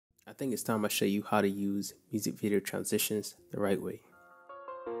I think it's time I show you how to use music video transitions the right way.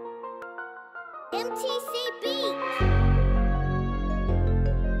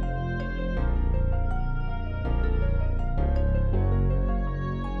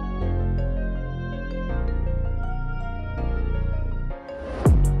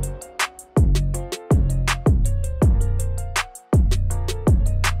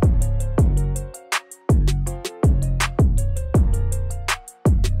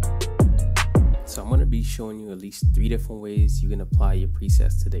 So I'm going to be showing you at least 3 different ways you can apply your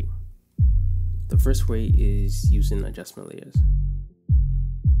presets today. The first way is using adjustment layers.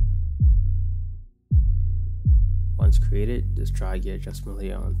 Once created, just drag your adjustment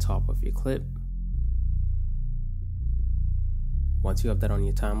layer on top of your clip. Once you have that on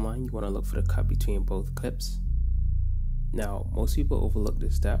your timeline, you want to look for the cut between both clips. Now, most people overlook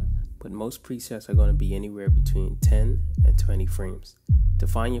this step, but most presets are going to be anywhere between 10 and 20 frames. To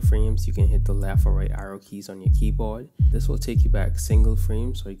find your frames, you can hit the left or right arrow keys on your keyboard. This will take you back single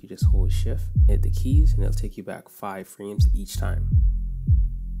frames, so you can just hold shift, hit the keys, and it'll take you back 5 frames each time.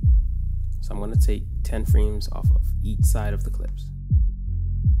 So I'm going to take 10 frames off of each side of the clips.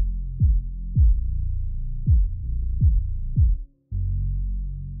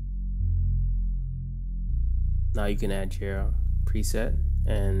 Now you can add your preset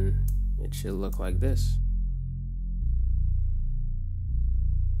and it should look like this.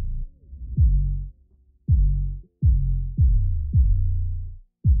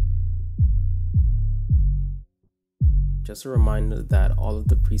 Just a reminder that all of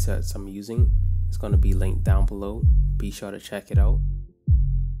the presets I'm using is going to be linked down below. Be sure to check it out.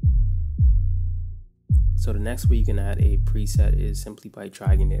 So the next way you can add a preset is simply by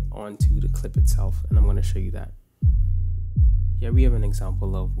dragging it onto the clip itself, and I'm going to show you that. Here we have an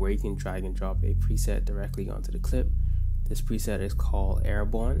example of where you can drag and drop a preset directly onto the clip. This preset is called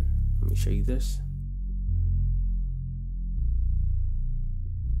Airborne. Let me show you this.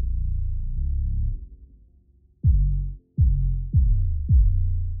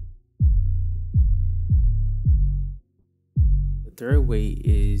 The third way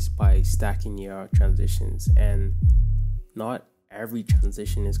is by stacking your transitions, and not every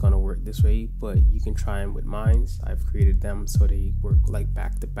transition is going to work this way, but you can try them with mine. I've created them so they work like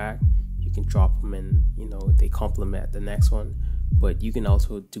back to back. You can drop them and they complement the next one, but you can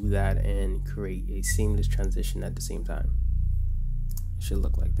also do that and create a seamless transition at the same time. It should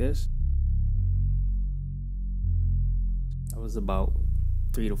look like this. That was about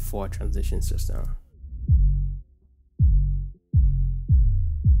 3 to 4 transitions just now.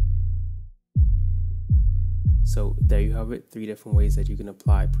 So there you have it, 3 different ways that you can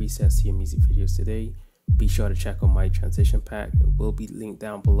apply presets to your music videos today. Be sure to check out my transition pack. It will be linked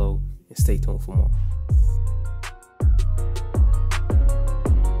down below, and stay tuned for more.